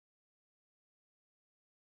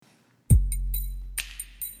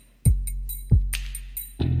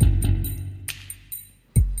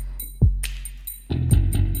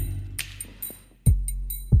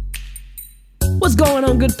going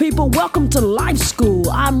on, good people? Welcome to Life School.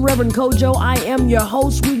 I'm Reverend Kojo. I am your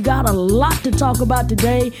host. We've got a lot to talk about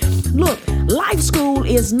today. Look, Life School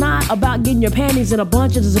is not about getting your panties in a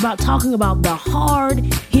bunch. It is about talking about the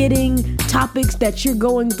hard-hitting topics that you're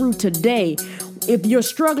going through today. If you're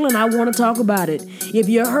struggling, I want to talk about it. If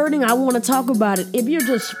you're hurting, I want to talk about it. If you're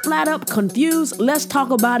just flat up confused, let's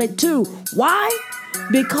talk about it too. Why?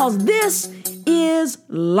 Because this is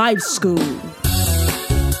Life School.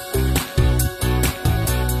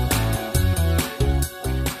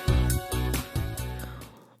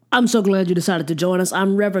 I'm so glad you decided to join us.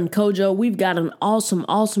 I'm Reverend Kojo. We've got an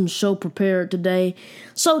awesome show prepared today.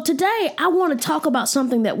 So today I want to talk about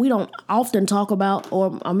something that we don't often talk about,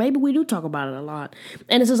 or maybe we do talk about it a lot.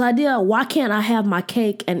 And it's this idea, why can't I have my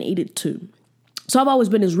cake and eat it too? So I've always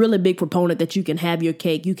been this really big proponent that you can have your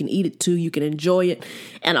cake, you can eat it too, you can enjoy it,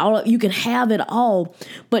 and you can have it all.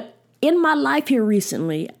 But in my life here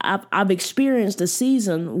recently, I've experienced a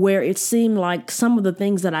season where it seemed like some of the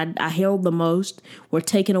things that I held the most were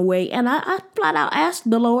taken away. And I flat out asked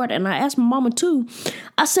the Lord, and I asked my mama too.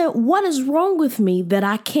 I said, what is wrong with me that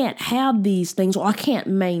I can't have these things or I can't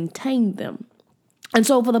maintain them? And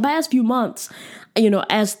so for the past few months,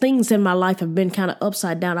 as things in my life have been kind of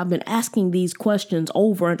upside down, I've been asking these questions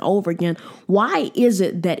over and over again. Why is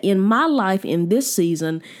it that in my life in this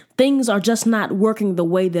season, things are just not working the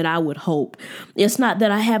way that I would hope? It's not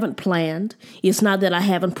that I haven't planned. It's not that I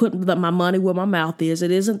haven't put my money where my mouth is.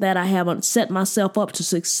 It isn't that I haven't set myself up to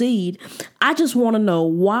succeed. I just want to know,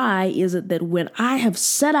 why is it that when I have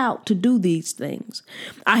set out to do these things,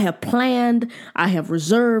 I have planned, I have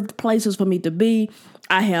reserved places for me to be,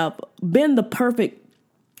 I have been the perfect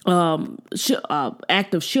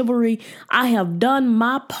act of chivalry. I have done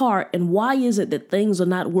my part, and why is it that things are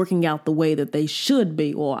not working out the way that they should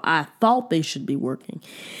be, or I thought they should be working?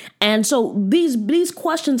 And so these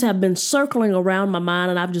questions have been circling around my mind,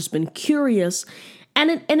 and I've just been curious,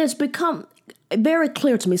 and it's become very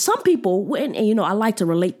clear to me. Some people, I like to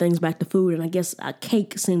relate things back to food, and I guess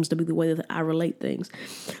cake seems to be the way that I relate things.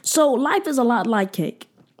 So life is a lot like cake.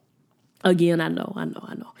 Again, I know.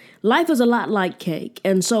 Life is a lot like cake.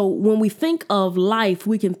 And so when we think of life,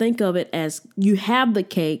 we can think of it as you have the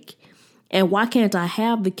cake, and why can't I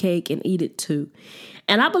have the cake and eat it too?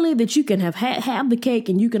 And I believe that you can have the cake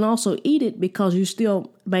and you can also eat it because you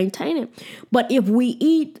still maintain it. But if we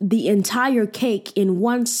eat the entire cake in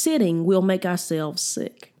one sitting, we'll make ourselves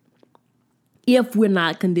sick if we're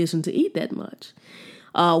not conditioned to eat that much.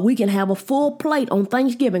 We can have a full plate on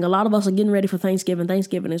Thanksgiving. A lot of us are getting ready for Thanksgiving.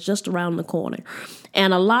 Thanksgiving is just around the corner.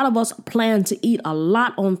 And a lot of us plan to eat a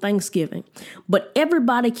lot on Thanksgiving. But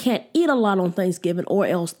everybody can't eat a lot on Thanksgiving, or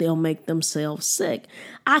else they'll make themselves sick.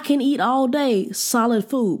 I can eat all day solid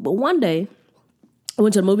food. But one day, I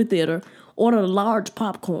went to the movie theater, ordered a large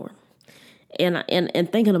popcorn. And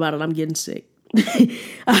thinking about it, I'm getting sick.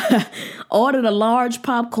 Ordered a large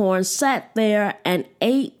popcorn, sat there and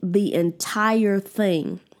ate the entire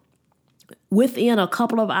thing. Within a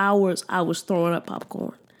couple of hours, I was throwing up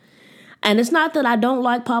popcorn. And it's not that I don't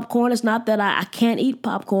like popcorn. It's not that I can't eat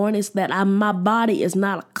popcorn. It's that my body is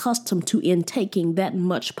not accustomed to intaking that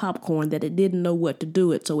much popcorn, that it didn't know what to do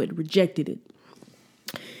with, so it rejected it.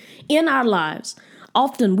 In our lives,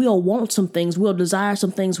 often we'll want some things, we'll desire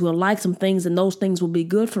some things, we'll like some things, and those things will be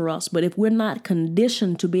good for us. But if we're not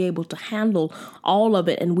conditioned to be able to handle all of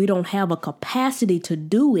it, and we don't have a capacity to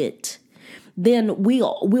do it, then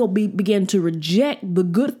we'll begin to reject the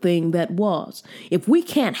good thing that was. If we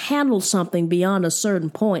can't handle something beyond a certain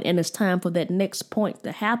point, and it's time for that next point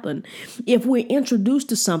to happen, if we're introduced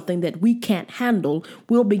to something that we can't handle,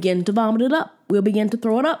 we'll begin to vomit it up. We'll begin to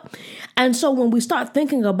throw it up. And so when we start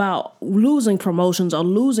thinking about losing promotions or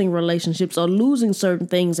losing relationships or losing certain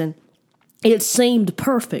things, and it seemed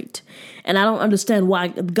perfect, and I don't understand why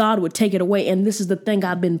God would take it away. And this is the thing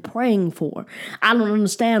I've been praying for. I don't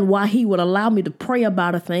understand why he would allow me to pray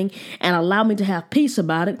about a thing and allow me to have peace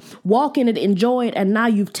about it, walk in it, enjoy it, and now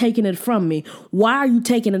you've taken it from me. Why are you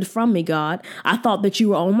taking it from me, God? I thought that you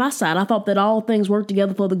were on my side. I thought that all things work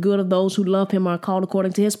together for the good of those who love him and are called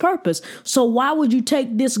according to his purpose. So why would you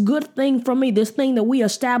take this good thing from me? This thing that we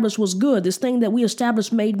established was good. This thing that we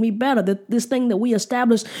established made me better. This thing that we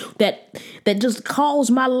established that just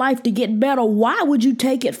caused my life to get better. Why would you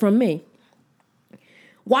take it from me?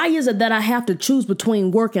 Why is it that I have to choose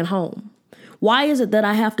between work and home? Why is it that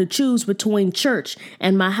I have to choose between church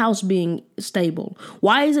and my house being stable?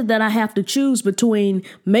 Why is it that I have to choose between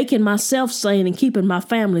making myself sane and keeping my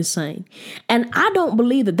family sane? And I don't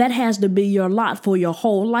believe that that has to be your lot for your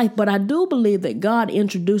whole life, but I do believe that God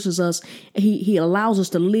introduces us. He allows us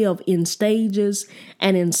to live in stages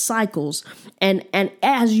and in cycles. And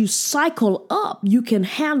as you cycle up, you can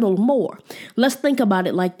handle more. Let's think about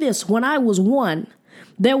it like this. When I was one,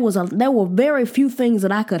 there were very few things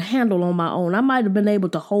that I could handle on my own. I might have been able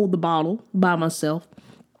to hold the bottle by myself,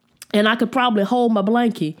 and I could probably hold my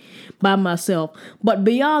blankie by myself. But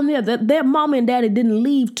beyond that, their mom and daddy didn't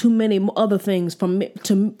leave too many other things for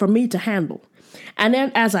me to handle. And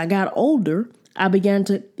then as I got older, I began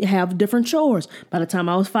to have different chores. By the time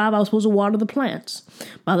I was 5, I was supposed to water the plants.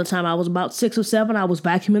 By the time I was about 6 or 7, I was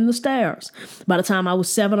vacuuming the stairs. By the time I was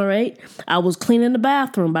 7 or 8, I was cleaning the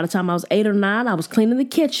bathroom. By the time I was 8 or 9, I was cleaning the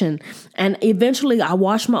kitchen. And eventually I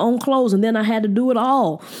washed my own clothes, and then I had to do it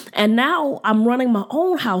all. And now I'm running my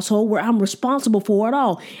own household where I'm responsible for it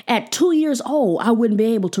all. At 2 years old, I wouldn't be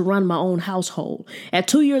able to run my own household. At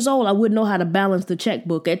 2 years old, I wouldn't know how to balance the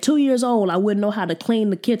checkbook. At 2 years old, I wouldn't know how to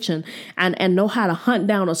clean the kitchen and know how to hunt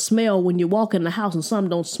down a smell when you walk in the house and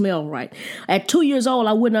something don't smell right. At 2 years old,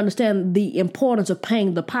 I wouldn't understand the importance of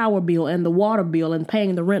paying the power bill and the water bill and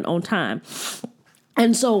paying the rent on time.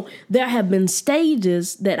 And so there have been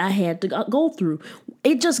stages that I had to go through.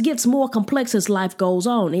 It just gets more complex as life goes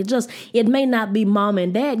on. It may not be mom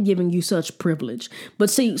and dad giving you such privilege. But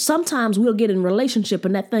see, sometimes we'll get in a relationship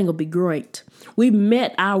and that thing will be great. We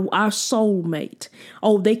met our soulmate.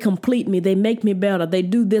 Oh, they complete me. They make me better. They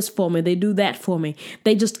do this for me. They do that for me.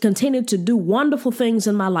 They just continue to do wonderful things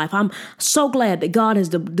in my life. I'm so glad that God has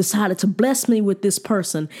decided to bless me with this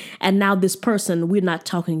person. And now this person, we're not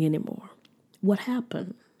talking anymore. What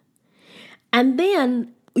happened? And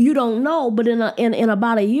then you don't know, but in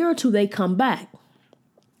about a year or two, they come back.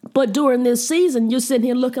 But during this season, you're sitting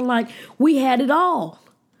here looking like we had it all.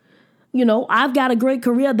 You know, I've got a great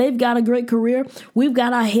career. They've got a great career. We've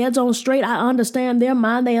got our heads on straight. I understand their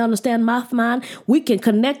mind. They understand my mind. We can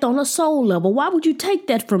connect on a soul level. Why would you take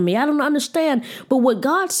that from me? I don't understand. But what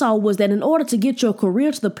God saw was that in order to get your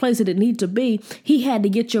career to the place that it needed to be, he had to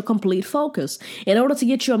get your complete focus. In order to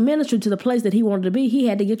get your ministry to the place that he wanted to be, he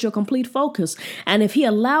had to get your complete focus. And if he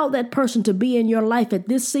allowed that person to be in your life at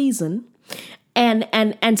this season,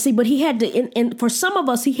 and see, but he had to, for some of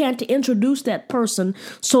us, he had to introduce that person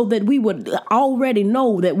so that we would already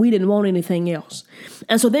know that we didn't want anything else.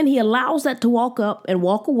 And so then he allows that to walk up and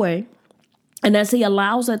walk away. And as he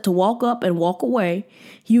allows that to walk up and walk away,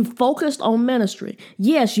 you focused on ministry.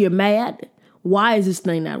 Yes, you're mad. Why is this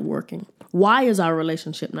thing not working? Why is our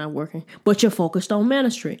relationship not working? But you're focused on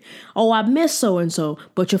ministry. Oh, I miss so-and-so,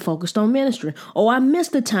 but you're focused on ministry. Oh, I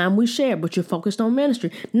missed the time we shared, but you're focused on ministry.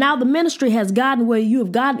 Now the ministry has gotten where you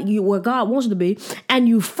have gotten where God wants you to be, and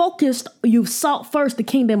you've sought first the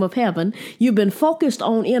kingdom of heaven. You've been focused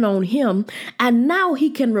on him, and now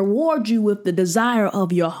he can reward you with the desire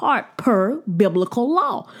of your heart per biblical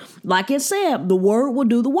law. Like it said, the word will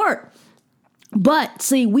do the work. But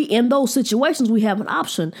see, in those situations, we have an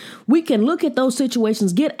option. We can look at those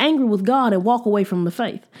situations, get angry with God, and walk away from the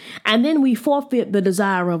faith. And then we forfeit the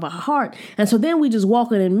desire of our heart. And so then we just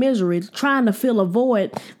walking in misery, trying to fill a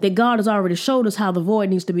void that God has already showed us how the void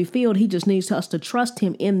needs to be filled. He just needs us to trust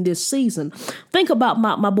him in this season. Think about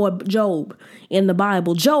my boy Job in the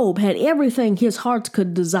Bible. Job had everything his heart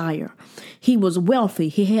could desire. He was wealthy.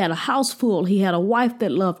 He had a house full. He had a wife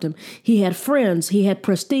that loved him. He had friends. He had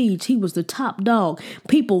prestige. He was the top dog.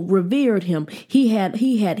 People revered him. He had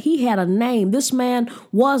a name. This man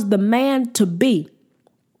was the man to be.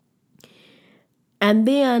 And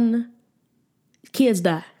then kids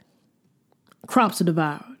die. Crops are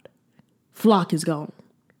devoured. Flock is gone.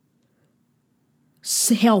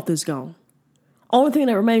 Health is gone. Only thing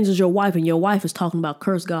that remains is your wife, and your wife is talking about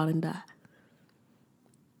curse God and die.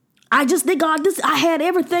 I just think, God, I had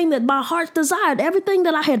everything that my heart desired, everything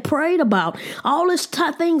that I had prayed about, all these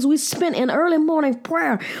things we spent in early morning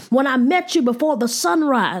prayer. When I met you before the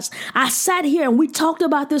sunrise, I sat here and we talked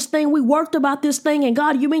about this thing. We worked about this thing. And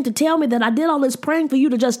God, you mean to tell me that I did all this praying for you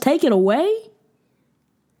to just take it away?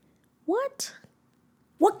 What?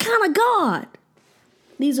 What kind of God?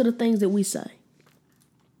 These are the things that we say.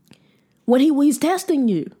 When he's testing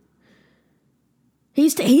you.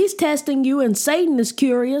 He's testing you, and Satan is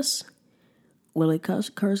curious. Will he curse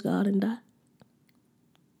God and die?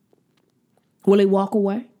 Will he walk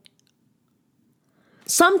away?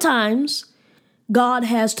 Sometimes God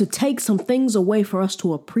has to take some things away for us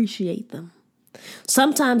to appreciate them.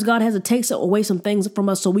 Sometimes God has to take away some things from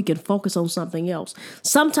us so we can focus on something else.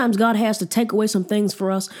 Sometimes God has to take away some things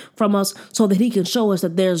from us so that he can show us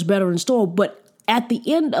that there's better in store. But at the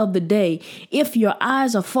end of the day, if your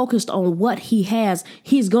eyes are focused on what he has,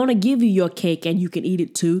 he's going to give you your cake and you can eat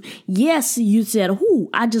it too. Yes, you said,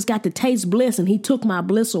 I just got to taste bliss and he took my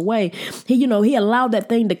bliss away. He allowed that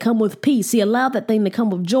thing to come with peace. He allowed that thing to come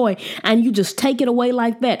with joy, and you just take it away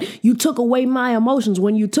like that. You took away my emotions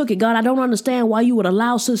when you took it. God, I don't understand why you would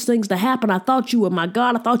allow such things to happen. I thought you were my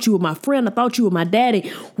God. I thought you were my friend. I thought you were my daddy.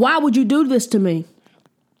 Why would you do this to me?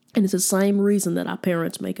 And it's the same reason that our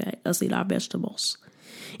parents make us eat our vegetables.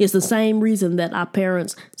 It's the same reason that our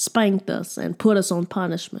parents spanked us and put us on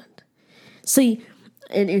punishment. See,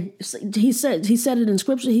 and he said it in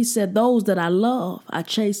scripture. He said, those that I love, I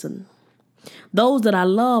chasten. Those that I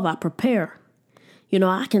love, I prepare.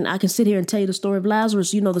 I can sit here and tell you the story of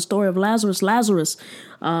Lazarus. The story of Lazarus. Lazarus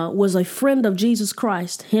was a friend of Jesus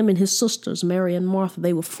Christ. Him and his sisters, Mary and Martha,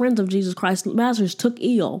 they were friends of Jesus Christ. Lazarus took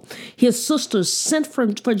ill. His sisters sent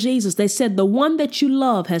for Jesus. They said, the one that you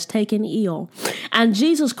love has taken ill. And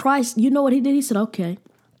Jesus Christ, you know what he did? He said, okay.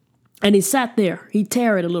 And he sat there. He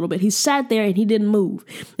tarried a little bit. He sat there and he didn't move.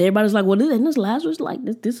 Everybody's like, well, isn't this Lazarus? Like,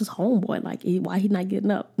 this is homeboy. Like, why he not getting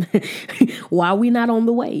up? Why are we not on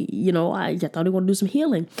the way? I thought he wanted to do some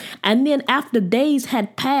healing. And then after days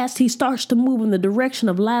had passed, he starts to move in the direction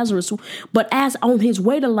of Lazarus. But as on his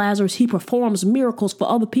way to Lazarus, he performs miracles for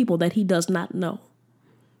other people that he does not know.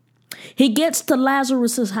 He gets to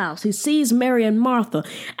Lazarus's house. He sees Mary and Martha,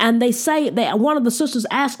 and they say that one of the sisters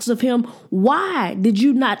asks of him, why did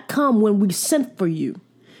you not come when we sent for you?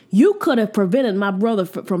 You could have prevented my brother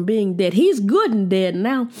from being dead. He's good and dead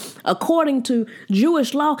now. According to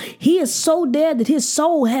Jewish law, he is so dead that his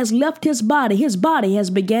soul has left his body. His body has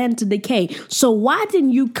begun to decay. So why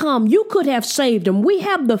didn't you come? You could have saved him. We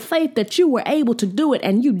have the faith that you were able to do it,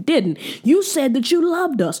 and you didn't. You said that you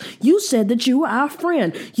loved us. You said that you were our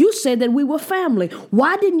friend. You said that we were family.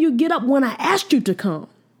 Why didn't you get up when I asked you to come?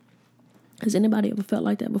 Has anybody ever felt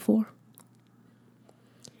like that before?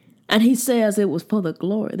 And he says it was for the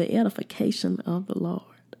glory, the edification of the Lord.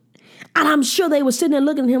 And I'm sure they were sitting there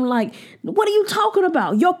looking at him like, what are you talking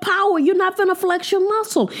about? Your power, you're not going to flex your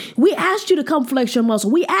muscle. We asked you to come flex your muscle.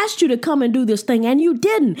 We asked you to come and do this thing, and you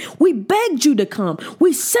didn't. We begged you to come.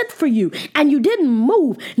 We sent for you, and you didn't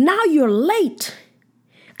move. Now you're late,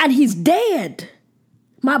 and he's dead.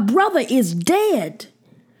 My brother is dead.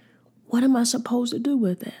 What am I supposed to do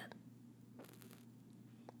with that?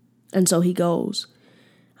 And so he goes.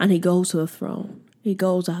 And he goes to the throne. He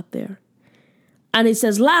goes out there. And he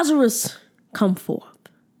says, Lazarus, come forth.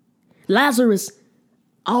 Lazarus,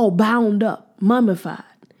 all bound up, mummified,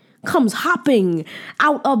 comes hopping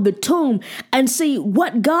out of the tomb. And see,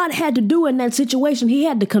 what God had to do in that situation, he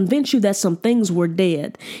had to convince you that some things were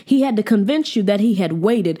dead. He had to convince you that he had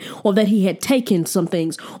waited, or that he had taken some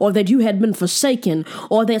things, or that you had been forsaken,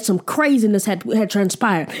 or that some craziness had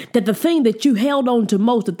transpired. That the thing that you held on to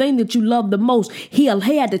most, the thing that you loved the most, he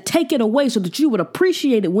had to take it away so that you would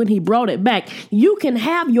appreciate it when he brought it back. You can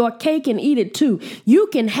have your cake and eat it too. You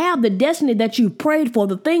can have the destiny that you prayed for.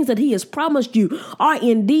 The things that he has promised you are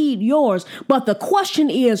indeed yours. But the question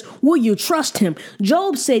is, will you trust him?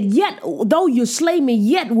 Job said, yet though you slay me,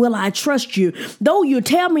 yet will I trust you. Though you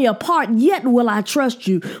tear me apart, yet will I trust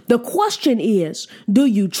you. The question is, do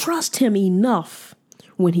you trust him enough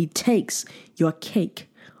when he takes your cake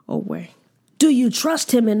away? Do you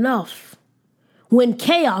trust him enough when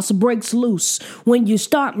chaos breaks loose, when you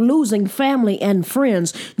start losing family and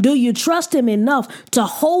friends? Do you trust him enough to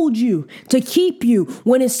hold you, to keep you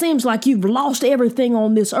when it seems like you've lost everything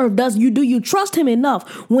on this earth? Do you trust him enough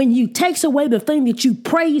when he takes away the thing that you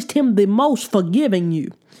praised him the most for giving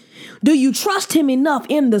you? Do you trust him enough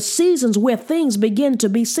in the seasons where things begin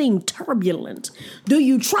to seem turbulent? Do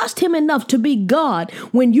you trust him enough to be God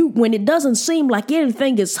when it doesn't seem like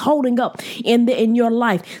anything is holding up in your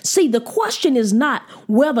life? See, the question is not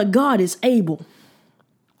whether God is able.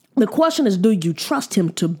 The question is, do you trust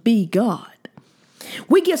him to be God?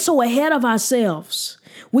 We get so ahead of ourselves.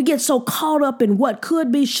 We get so caught up in what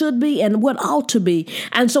could be, should be, and what ought to be.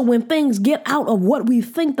 And so when things get out of what we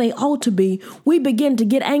think they ought to be, we begin to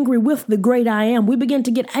get angry with the great I am. We begin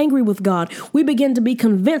to get angry with God. We begin to be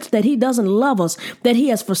convinced that he doesn't love us, that he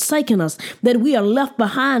has forsaken us, that we are left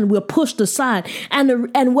behind, we're pushed aside.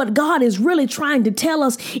 And what God is really trying to tell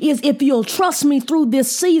us is, if you'll trust me through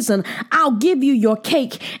this season, I'll give you your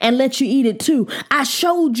cake and let you eat it too. I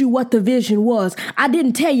showed you what the vision was. I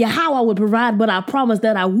didn't tell you how I would provide, but I promised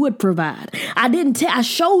that I would provide. I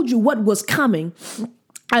showed you what was coming.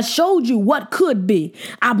 I showed you what could be.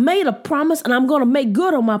 I made a promise and I'm going to make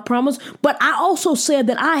good on my promise. But I also said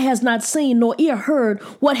that eye has not seen nor ear heard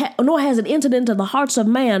nor has it entered into the hearts of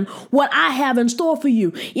man what I have in store for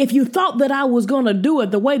you. If you thought that I was going to do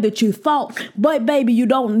it the way that you thought, but baby, you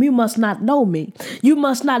must not know me. You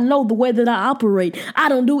must not know the way that I operate. I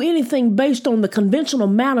don't do anything based on the conventional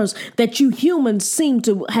manners that you humans seem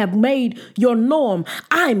to have made your norm.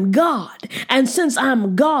 I'm God. And since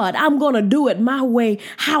I'm God, I'm going to do it my way,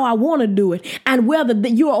 how I want to do it. And whether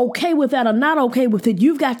you're okay with that or not okay with it,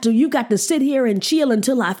 you've got to sit here and chill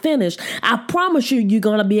until I finish. I promise you're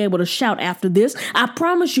going to be able to shout after this. I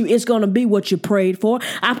promise you it's going to be what you prayed for.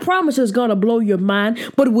 I promise it's going to blow your mind.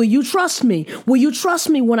 But will you trust me? Will you trust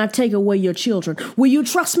me when I take away your children? Will you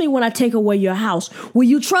trust me when I take away your house? Will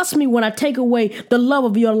you trust me when I take away the love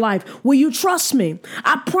of your life? Will you trust me?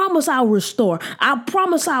 I promise I'll restore. I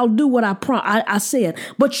promise I'll do what I said.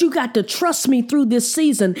 But you got to trust me through this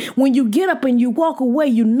season. When you get up and you walk away,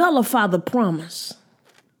 you nullify the promise.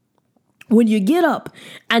 When you get up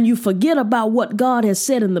and you forget about what God has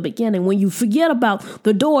said in the beginning, when you forget about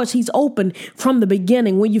the doors he's opened from the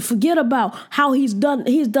beginning, when you forget about how he's done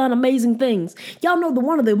amazing things. Y'all know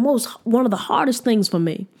one of the hardest things for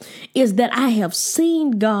me is that I have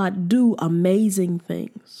seen God do amazing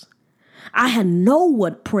things. I know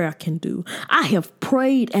what prayer can do. I have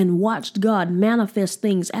prayed and watched God manifest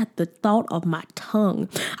things at the thought of my tongue.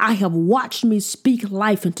 I have watched me speak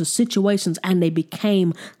life into situations and they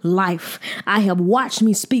became life. I have watched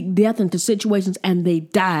me speak death into situations and they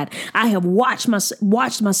died. I have watched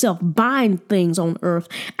myself bind things on earth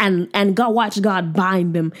and watch God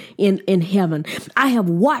bind them in heaven. I have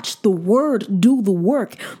watched the word do the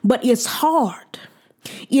work, but it's hard.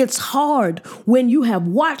 It's hard when you have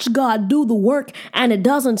watched God do the work and it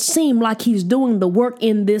doesn't seem like he's doing the work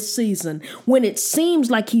in this season. When it seems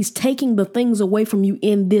like he's taking the things away from you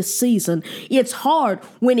in this season, it's hard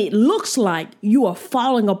when it looks like you are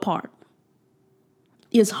falling apart.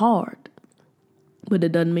 It's hard, but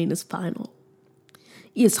it doesn't mean it's final.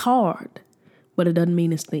 It's hard, but it doesn't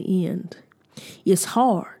mean it's the end. It's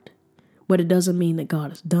hard, but it doesn't mean that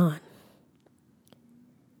God is done.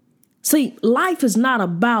 See, life is not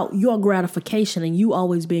about your gratification and you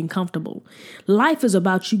always being comfortable. Life is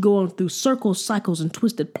about you going through circles, cycles, and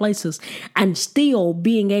twisted places and still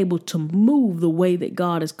being able to move the way that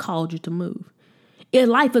God has called you to move.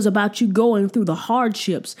 Life is about you going through the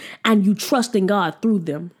hardships and you trusting God through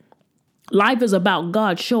them. Life is about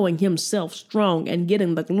God showing himself strong and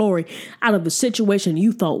getting the glory out of the situation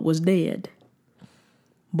you thought was dead.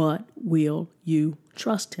 But will you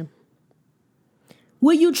trust him?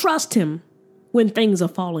 Will you trust him when things are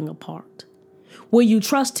falling apart? Will you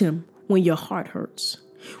trust him when your heart hurts?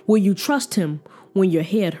 Will you trust him when your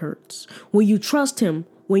head hurts? Will you trust him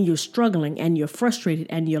when you're struggling and you're frustrated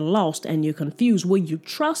and you're lost and you're confused? Will you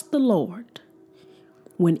trust the Lord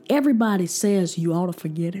when everybody says you ought to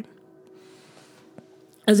forget him?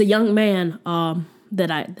 As a young man that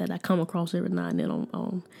I come across every now and then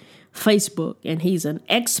on Facebook, and he's an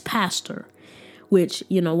ex-pastor, which,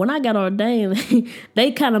 when I got ordained,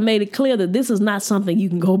 they kind of made it clear that this is not something you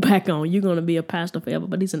can go back on. You're going to be a pastor forever.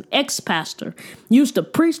 But he's an ex-pastor, used to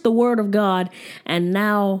preach the word of God, and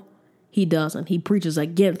now he doesn't. He preaches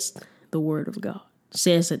against the word of God.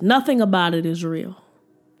 Says that nothing about it is real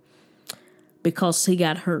because he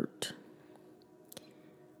got hurt.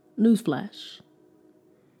 Newsflash.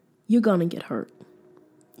 You're going to get hurt.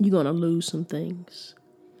 You're going to lose some things.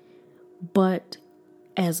 But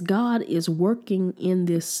as God is working in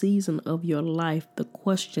this season of your life, the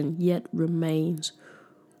question yet remains,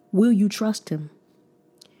 will you trust him?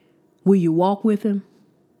 Will you walk with him?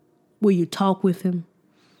 Will you talk with him?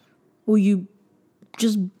 Will you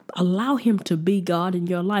just allow him to be God in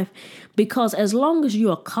your life? Because as long as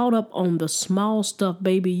you are caught up on the small stuff,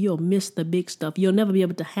 baby, you'll miss the big stuff. You'll never be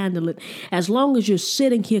able to handle it. As long as you're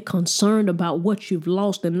sitting here concerned about what you've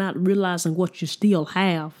lost and not realizing what you still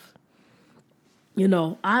have.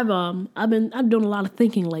 I've doing a lot of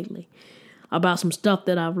thinking lately about some stuff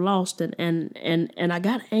that I've lost, and I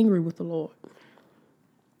got angry with the Lord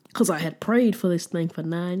because I had prayed for this thing for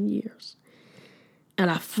 9 years,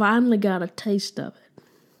 and I finally got a taste of it,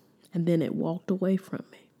 and then it walked away from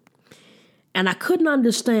me, and I couldn't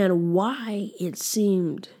understand why it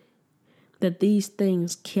seemed that these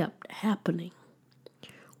things kept happening.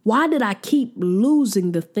 Why did I keep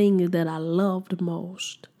losing the thing that I loved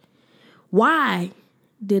most? Why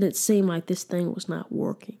did it seem like this thing was not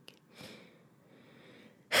working?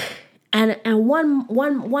 And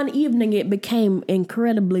one evening it became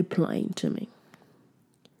incredibly plain to me.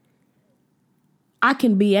 I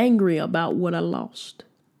can be angry about what I lost.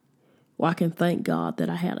 or I can thank God that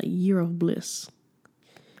I had a year of bliss.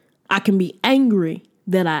 I can be angry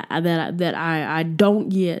that I don't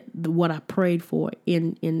get what I prayed for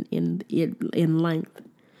in length,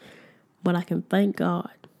 but I can thank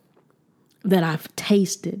God that I've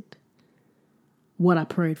tasted what I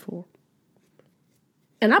prayed for.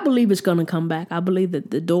 And I believe it's going to come back. I believe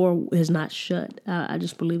that the door is not shut. I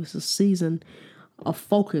just believe it's a season of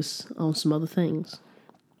focus on some other things.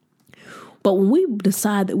 But when we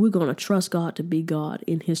decide that we're going to trust God to be God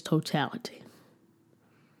in his totality,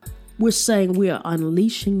 we're saying we are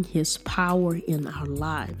unleashing his power in our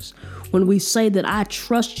lives. When we say that I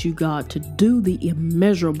trust you, God, to do the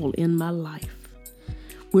immeasurable in my life,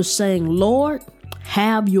 we're saying, Lord,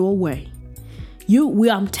 have your way.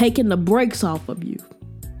 I'm taking the brakes off of you.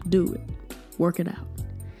 Do it. Work it out.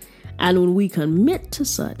 And when we commit to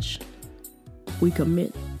such, we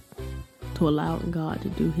commit to allowing God to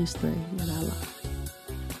do his thing in our lives.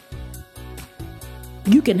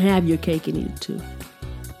 You can have your cake and eat it too.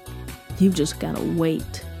 You've just got to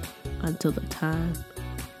wait until the time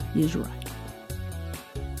is right.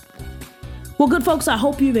 Well, good folks, I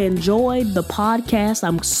hope you've enjoyed the podcast.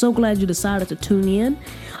 I'm so glad you decided to tune in.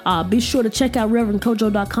 Be sure to check out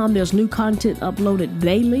ReverendKojo.com. There's new content uploaded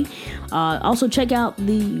daily. Also you can check out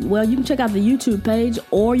the YouTube page,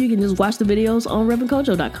 or you can just watch the videos on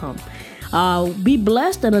ReverendKojo.com. Be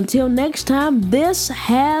blessed, and until next time, this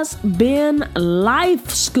has been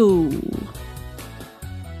Life School.